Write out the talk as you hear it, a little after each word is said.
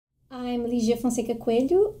I'm Ligia Fonseca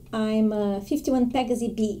Coelho. I'm a 51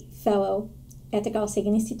 Pegasi B fellow at the Carl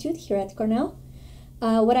Sagan Institute here at Cornell.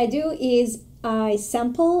 What I do is I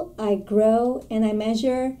sample, I grow, and I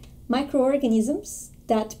measure microorganisms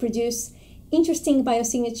that produce interesting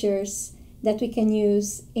biosignatures that we can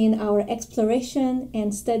use in our exploration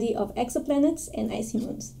and study of exoplanets and icy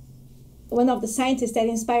moons. One of the scientists that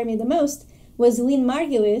inspired me the most was Lynn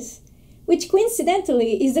Margulis, which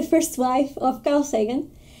coincidentally is the first wife of Carl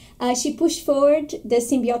Sagan. She pushed forward the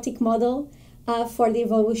symbiotic model for the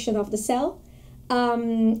evolution of the cell.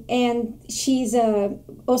 And she's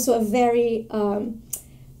also a very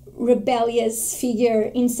rebellious figure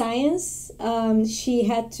in science. She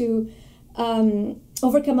had to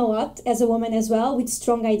overcome a lot as a woman as well, with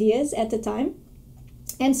strong ideas at the time.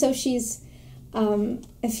 And so she's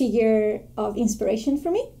a figure of inspiration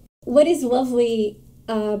for me. What is lovely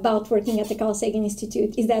about working at the Carl Sagan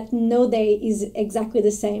Institute is that no day is exactly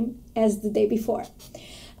the same as the day before.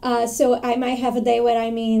 So I might have a day where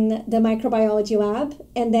I'm in the microbiology lab,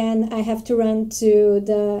 and then I have to run to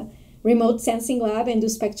the remote sensing lab and do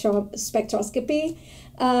spectroscopy.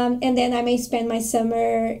 And then I may spend my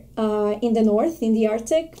summer in the north, in the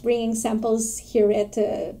Arctic, bringing samples here at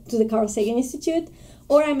to the Carl Sagan Institute.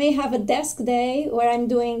 Or I may have a desk day where I'm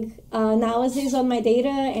doing analysis on my data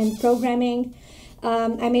and programming.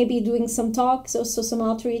 I may be doing some talks, also some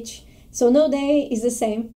outreach. So no day is the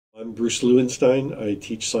same. I'm Bruce Lewinstein. I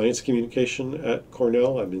teach science communication at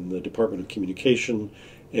Cornell. I'm in the Department of Communication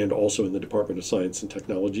and also in the Department of Science and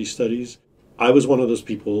Technology Studies. I was one of those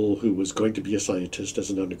people who was going to be a scientist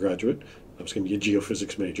as an undergraduate. I was going to be a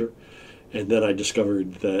geophysics major. And then I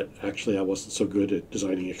discovered that actually I wasn't so good at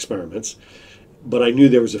designing experiments. But I knew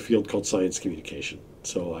there was a field called science communication.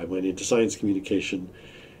 So I went into science communication.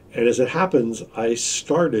 And as it happens, I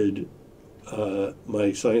started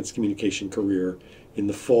my science communication career in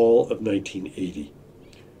the fall of 1980,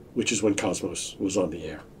 which is when Cosmos was on the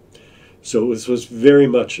air. So it was very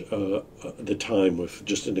much the time with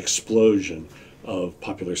just an explosion of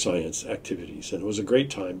popular science activities. And it was a great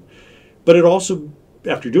time. But it also,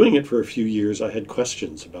 after doing it for a few years, I had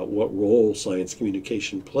questions about what role science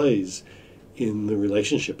communication plays in the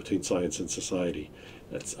relationship between science and society.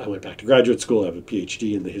 I went back to graduate school. I have a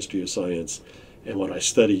PhD in the history of science. And what I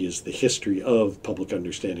study is the history of public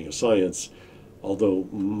understanding of science. Although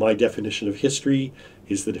my definition of history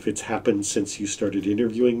is that if it's happened since you started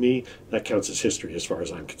interviewing me, that counts as history as far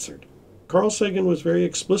as I'm concerned. Carl Sagan was very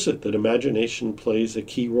explicit that imagination plays a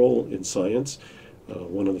key role in science.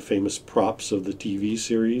 One of the famous props of the TV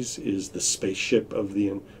series is the spaceship of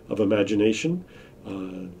imagination.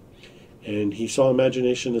 And he saw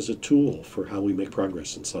imagination as a tool for how we make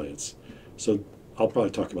progress in science. So I'll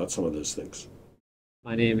probably talk about some of those things.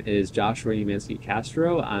 My name is Joshua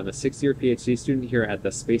Castro. I'm a sixth-year PhD student here at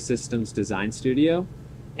the Space Systems Design Studio,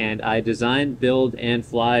 and I design, build, and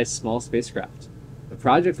fly small spacecraft. The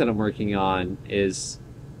project that I'm working on is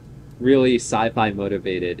really sci-fi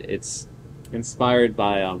motivated. It's inspired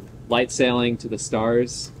by light sailing to the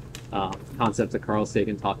stars, concept that Carl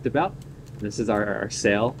Sagan talked about. And this is our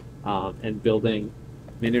sail, and building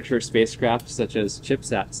miniature spacecraft such as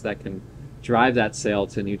chipsats that can drive that sail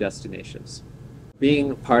to new destinations.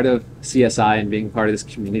 Being part of CSI and being part of this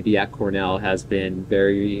community at Cornell has been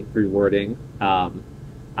very rewarding. I'm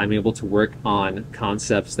able to work on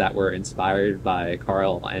concepts that were inspired by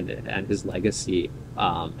Carl and his legacy,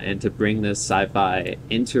 and to bring this sci-fi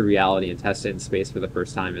into reality and test it in space for the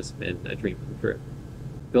first time has been a dream come true.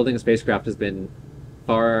 Building a spacecraft has been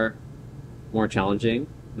far more challenging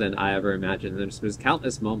than I ever imagined. There's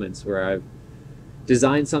countless moments where I've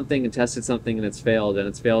designed something and tested something and it's failed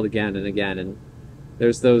again and again. And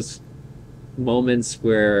there's those moments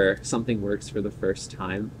where something works for the first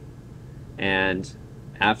time, and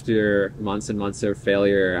after months and months of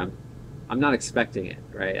failure, I'm not expecting it,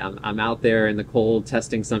 right? I'm out there in the cold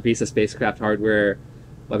testing some piece of spacecraft hardware,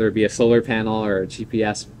 whether it be a solar panel or a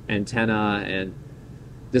GPS antenna, and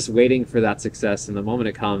just waiting for that success. And the moment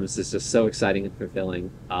it comes is just so exciting and fulfilling,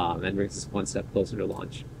 and brings us one step closer to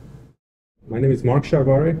launch. My name is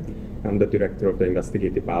Sharvari. I'm the director of the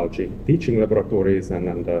Investigative Biology Teaching Laboratories, and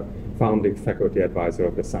I'm the founding faculty advisor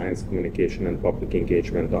of the Science Communication and Public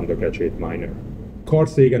Engagement undergraduate minor. Carl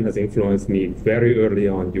Sagan has influenced me very early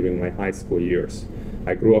on during my high school years.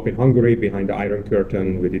 I grew up in Hungary behind the Iron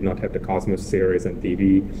Curtain. We did not have the Cosmos series on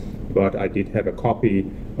TV, but I did have a copy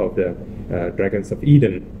of the Dragons of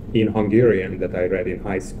Eden in Hungarian that I read in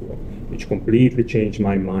high school, which completely changed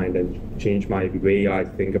my mind and changed my way I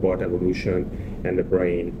think about evolution and the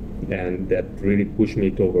brain, and that really pushed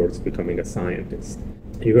me towards becoming a scientist.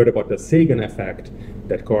 You heard about the Sagan effect,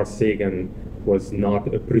 that Carl Sagan was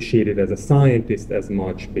not appreciated as a scientist as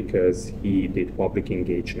much because he did public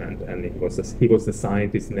engagement, and he was the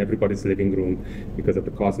scientist in everybody's living room because of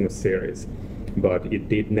the Cosmos series, but it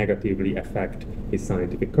did negatively affect his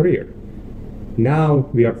scientific career. Now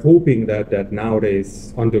we are hoping that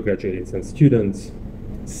nowadays undergraduates and students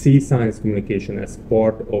see science communication as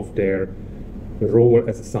part of their role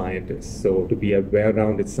as a scientist. So to be a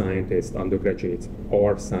well-rounded scientist, undergraduates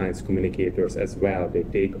are science communicators as well. They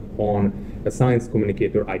take on a science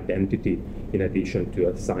communicator identity in addition to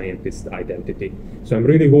a scientist identity. So I'm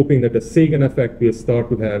really hoping that the Sagan effect will start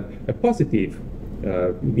to have a positive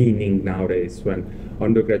meaning nowadays when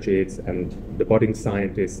undergraduates and the budding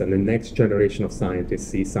scientists and the next generation of scientists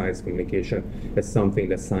see science communication as something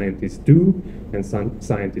that scientists do and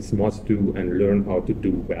scientists must do and learn how to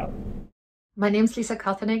do well. My name's Lisa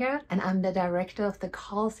Kothenegger, and I'm the director of the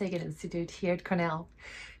Carl Sagan Institute here at Cornell.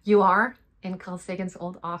 You are in Carl Sagan's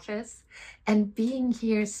old office, and being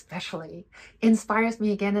here especially inspires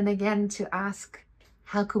me again and again to ask,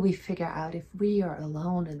 how could we figure out if we are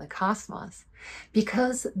alone in the cosmos?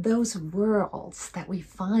 Because those worlds that we're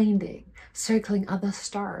finding circling other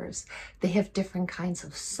stars, they have different kinds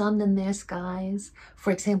of sun in their skies.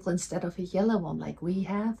 For example, instead of a yellow one like we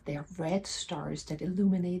have, they are red stars that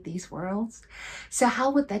illuminate these worlds. So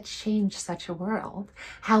how would that change such a world?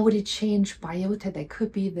 How would it change biota that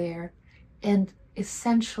could be there? And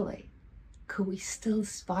essentially, could we still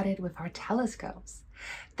spot it with our telescopes?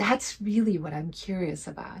 That's really what I'm curious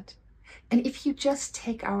about. And if you just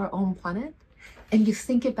take our own planet and you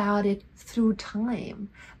think about it through time,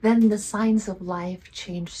 then the signs of life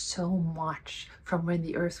changed so much from when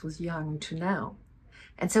the Earth was young to now.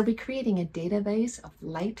 And so we're creating a database of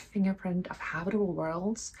light fingerprint of habitable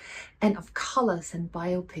worlds and of colors and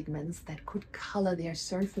biopigments that could color their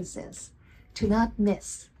surfaces to not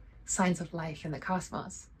miss signs of life in the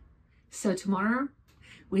cosmos. So tomorrow,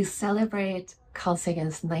 we celebrate Carl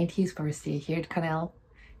Sagan's 90th birthday here at Cornell.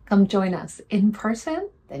 Come join us in person,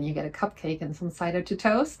 then you get a cupcake and some cider to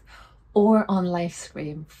toast, or on live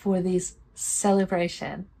stream for this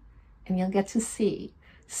celebration. And you'll get to see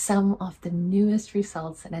some of the newest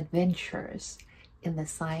results and adventures in the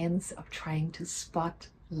science of trying to spot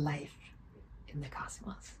life in the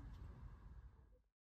cosmos.